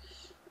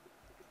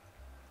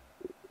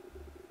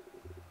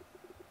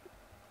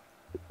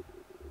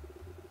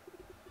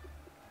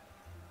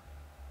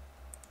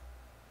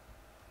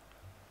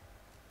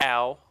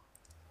 Ow.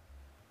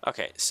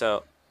 Okay,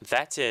 so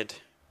that did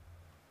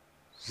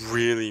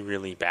really,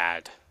 really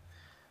bad.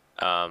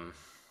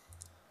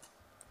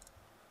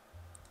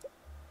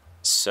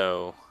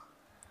 So,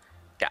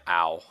 yeah,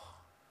 ow.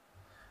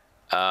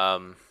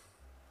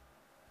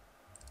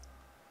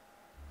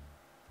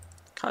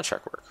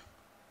 Contract work.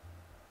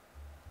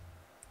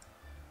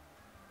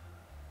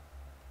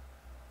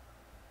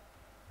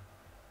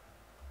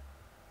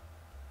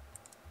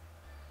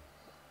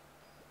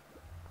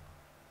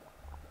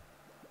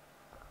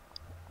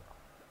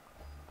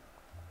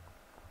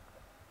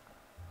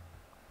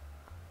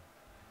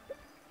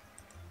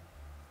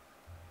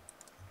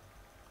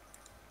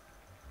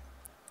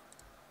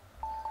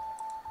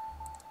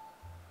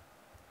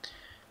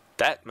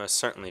 That most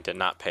certainly did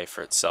not pay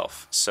for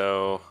itself.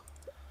 So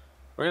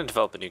we're going to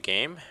develop a new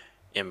game,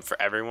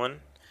 for everyone.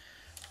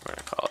 We're going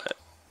to call it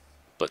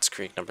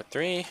Blitzkrieg number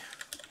 3.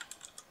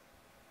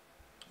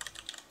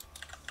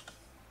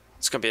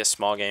 It's going to be a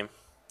small game.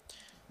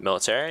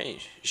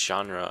 Military,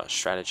 genre,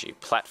 strategy,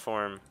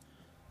 platform,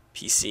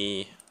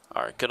 PC,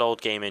 our good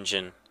old game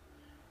engine.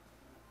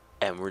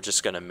 And we're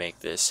just going to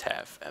make this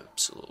have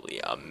absolutely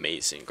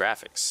amazing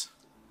graphics.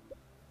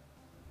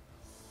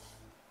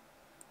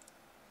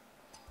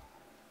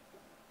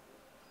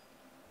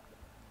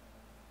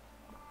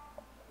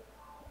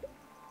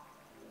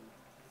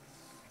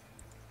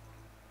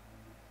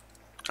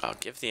 I'll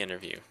give the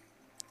interview.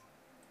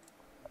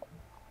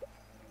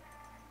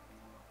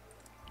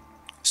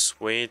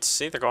 Sweet.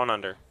 See, they're going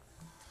under.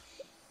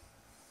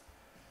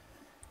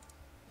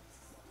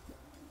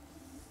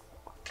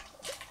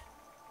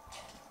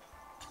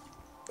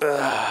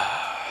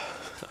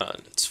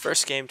 Its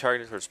first game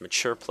targeted towards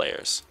mature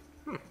players.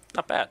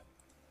 Not bad.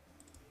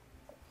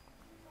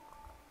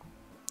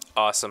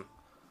 Awesome.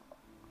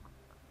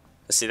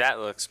 See, that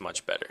looks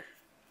much better.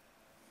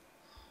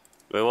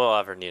 We will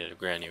ever need a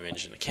brand new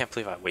engine. I can't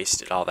believe I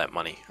wasted all that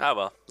money. Oh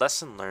well,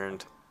 lesson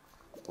learned.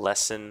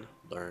 Lesson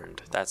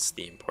learned. That's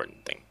the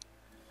important thing.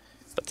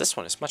 But this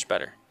one is much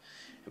better.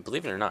 And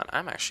believe it or not,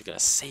 I'm actually going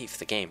to save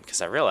the game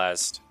because I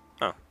realized...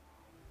 Oh.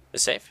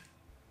 Is it saved?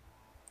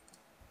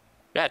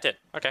 Yeah, it did.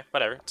 Okay,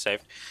 whatever. It's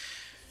saved.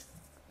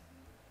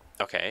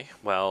 Okay,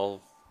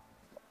 well...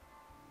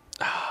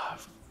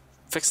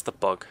 fix the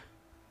bug.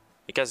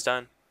 You guys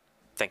done?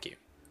 Thank you.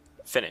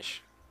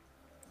 Finish.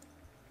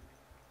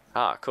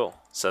 Ah, cool.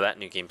 So that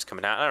new game's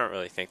coming out. I don't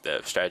really think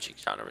the strategy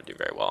genre would do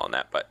very well on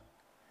that, but...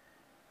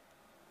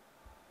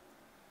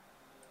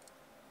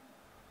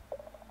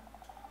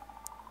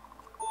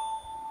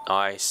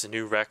 Nice. A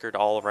new record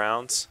all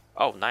around.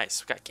 Oh,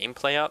 nice. We got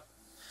gameplay up.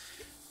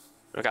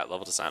 We got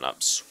level design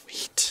up.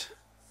 Sweet.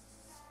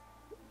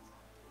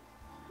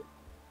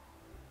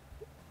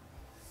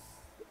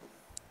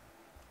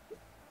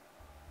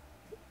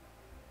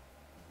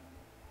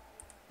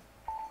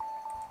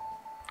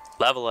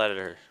 Level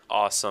editor.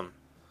 Awesome.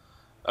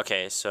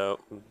 Okay, so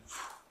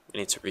we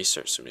need to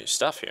research some new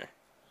stuff here.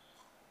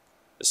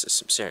 This is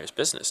some serious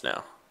business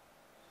now.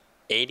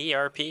 80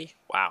 RP?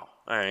 Wow.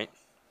 Alright.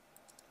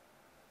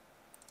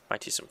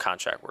 Might do some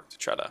contract work to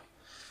try to,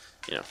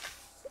 you know.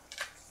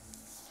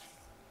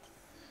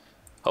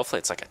 Hopefully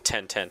it's like a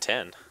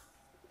 10-10-10.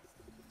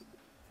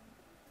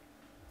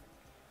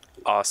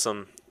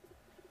 Awesome.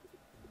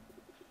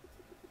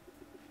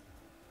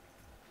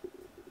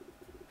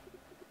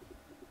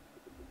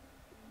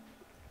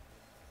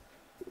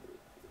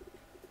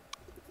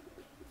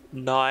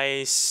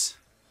 Nice.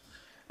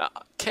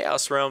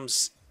 Chaos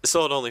Realms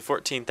sold only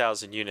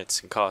 14,000 units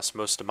and cost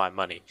most of my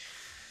money.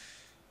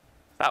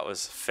 That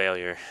was a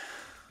failure.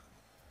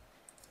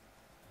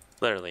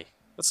 Literally.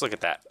 Let's look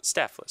at that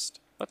staff list.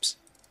 Whoops.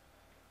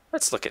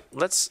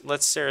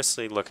 Let's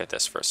seriously look at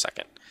this for a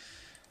second.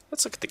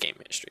 Let's look at the game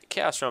history.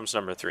 Chaos Realms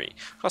number 3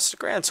 cost a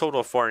grand total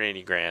of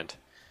 480 grand.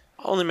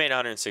 Only made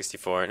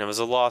 164, and it was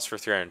a loss for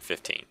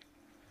 315.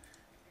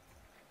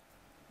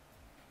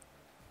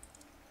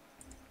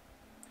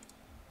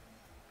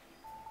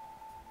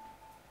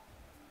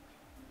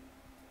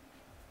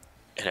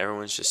 And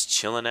everyone's just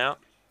chilling out.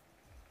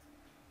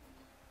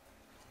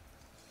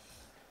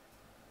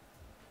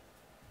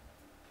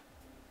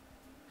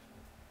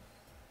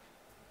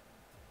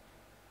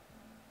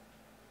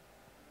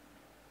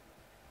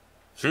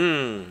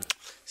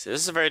 So this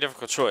is a very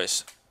difficult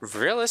choice.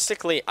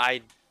 Realistically,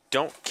 I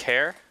don't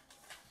care.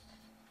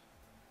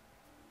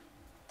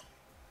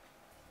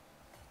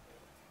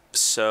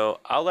 So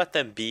I'll let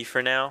them be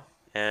for now,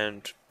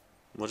 and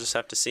we'll just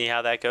have to see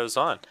how that goes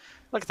on.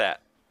 Look at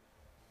that.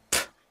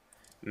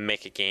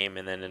 Make a game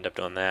and then end up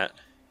doing that.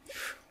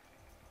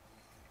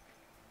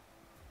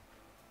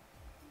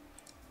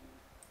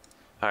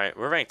 Alright,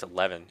 we're ranked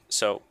 11.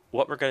 So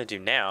what we're going to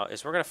do now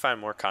is we're going to find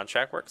more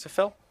contract work to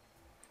fill.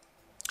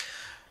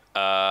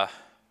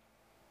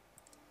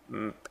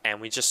 And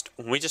we just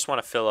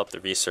want to fill up the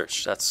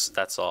research.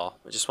 That's all.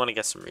 We just want to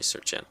get some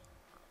research in,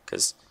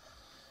 because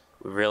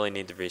we really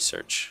need the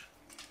research.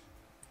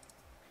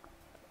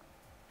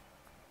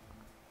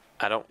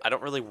 I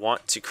don't really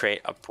want to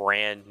create a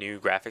brand new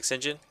graphics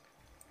engine.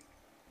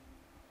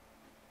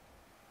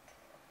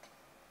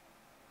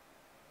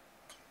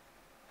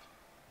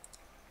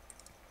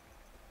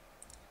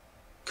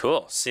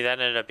 Cool. See, that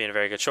ended up being a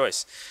very good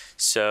choice.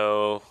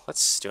 So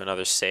let's do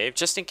another save,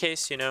 just in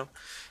case, you know.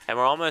 And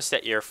we're almost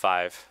at year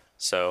 5.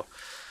 So,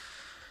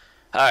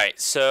 all right.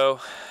 So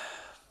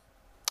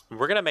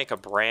we're gonna make a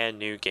brand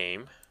new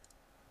game,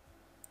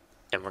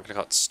 and we're gonna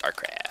call it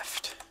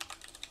StarCraft.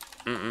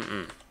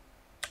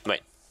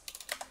 Wait,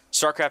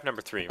 StarCraft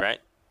number 3, right?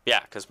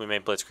 Yeah, because we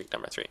made Blitzkrieg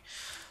number 3.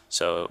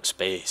 So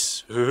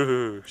space.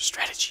 Ooh,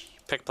 strategy.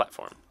 Pick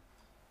platform.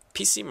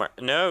 PC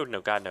market. No,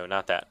 God, no,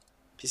 not that.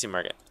 PC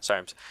market. Sorry,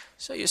 I'm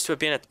so used to it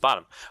being at the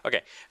bottom.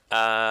 Okay.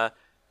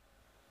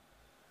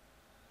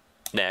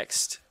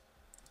 Next.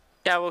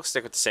 Yeah, we'll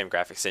stick with the same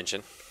graphics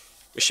engine.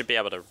 We should be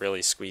able to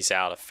really squeeze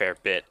out a fair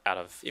bit out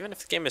of, even if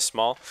the game is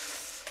small.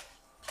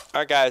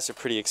 Our guys are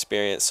pretty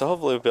experienced, so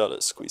hopefully we'll be able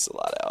to squeeze a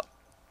lot out.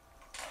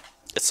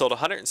 It sold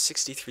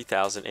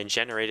 163,000 and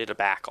generated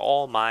back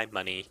all my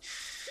money.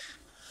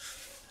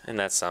 And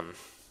that's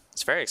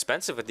it's very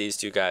expensive with these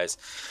two guys.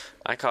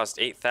 I cost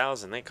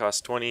 8,000, they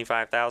cost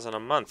 25,000 a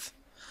month.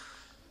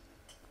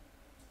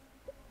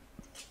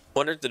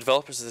 Wonder if the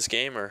developers of this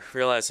game are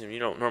realizing you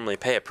don't normally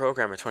pay a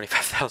programmer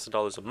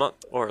 $25,000 a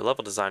month, or a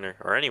level designer,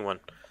 or anyone.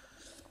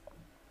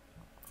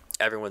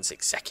 Everyone's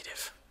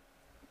executive.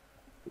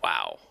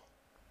 Wow.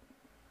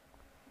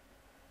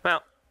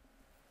 Well,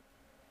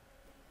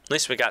 at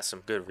least we got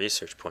some good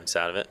research points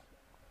out of it.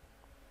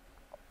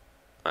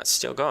 It's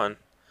still going.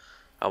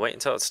 I'll wait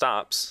until it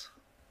stops.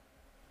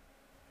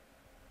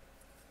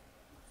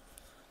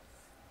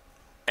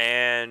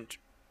 And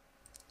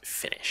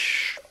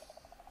finish.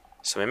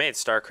 So we made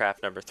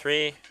StarCraft number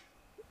 3.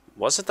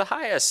 Wasn't the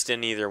highest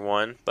in either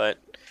one, but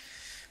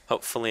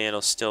hopefully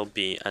it'll still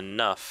be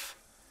enough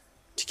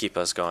to keep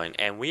us going.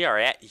 And we are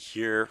at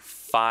year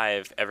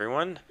 5,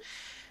 everyone.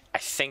 I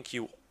thank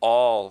you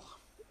all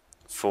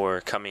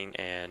for coming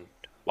and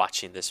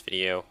watching this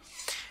video.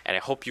 And I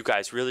hope you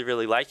guys really,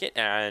 really like it.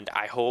 And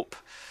I hope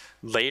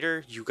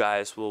later you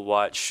guys will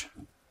watch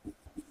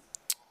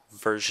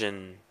I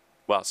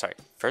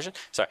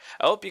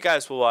hope you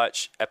guys will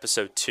watch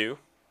episode 2.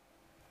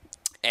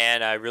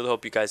 And I really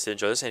hope you guys did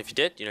enjoy this. And if you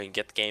did, you can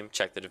get the game,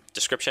 check the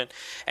description.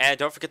 And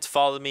don't forget to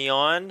follow me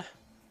on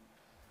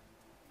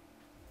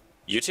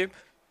YouTube,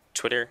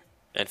 Twitter,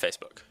 and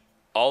Facebook.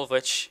 All of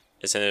which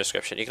is in the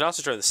description. You can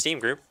also join the Steam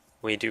group.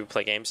 We do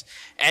play games.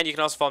 And you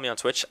can also follow me on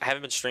Twitch. I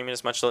haven't been streaming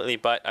as much lately,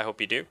 but I hope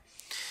you do.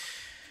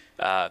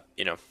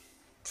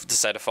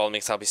 Decide to follow me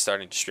because I'll be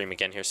starting to stream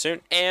again here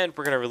soon. And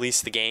we're going to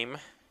release the game.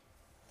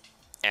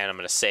 And I'm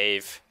going to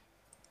save.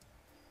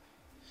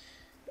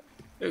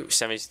 Ooh,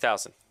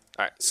 72,000.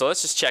 Alright, so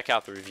let's just check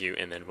out the review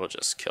and then we'll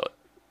just kill it.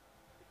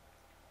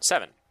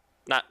 7.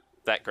 Not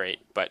that great,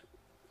 but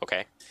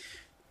okay.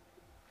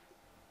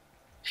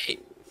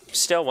 8.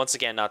 Still, once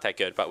again, not that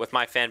good. But with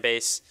my fan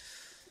base,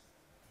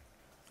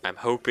 I'm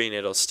hoping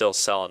it'll still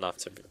sell enough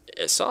to...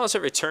 As long as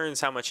it returns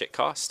how much it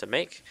costs to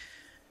make,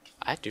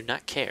 I do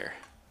not care.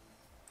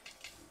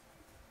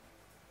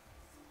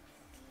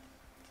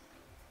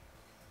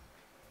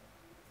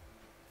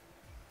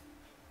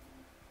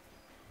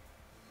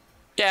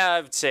 Yeah,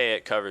 I would say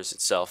it covers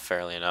itself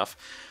fairly enough.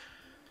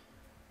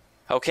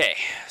 Okay,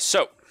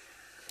 so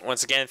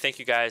once again, thank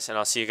you guys, and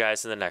I'll see you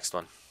guys in the next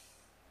one.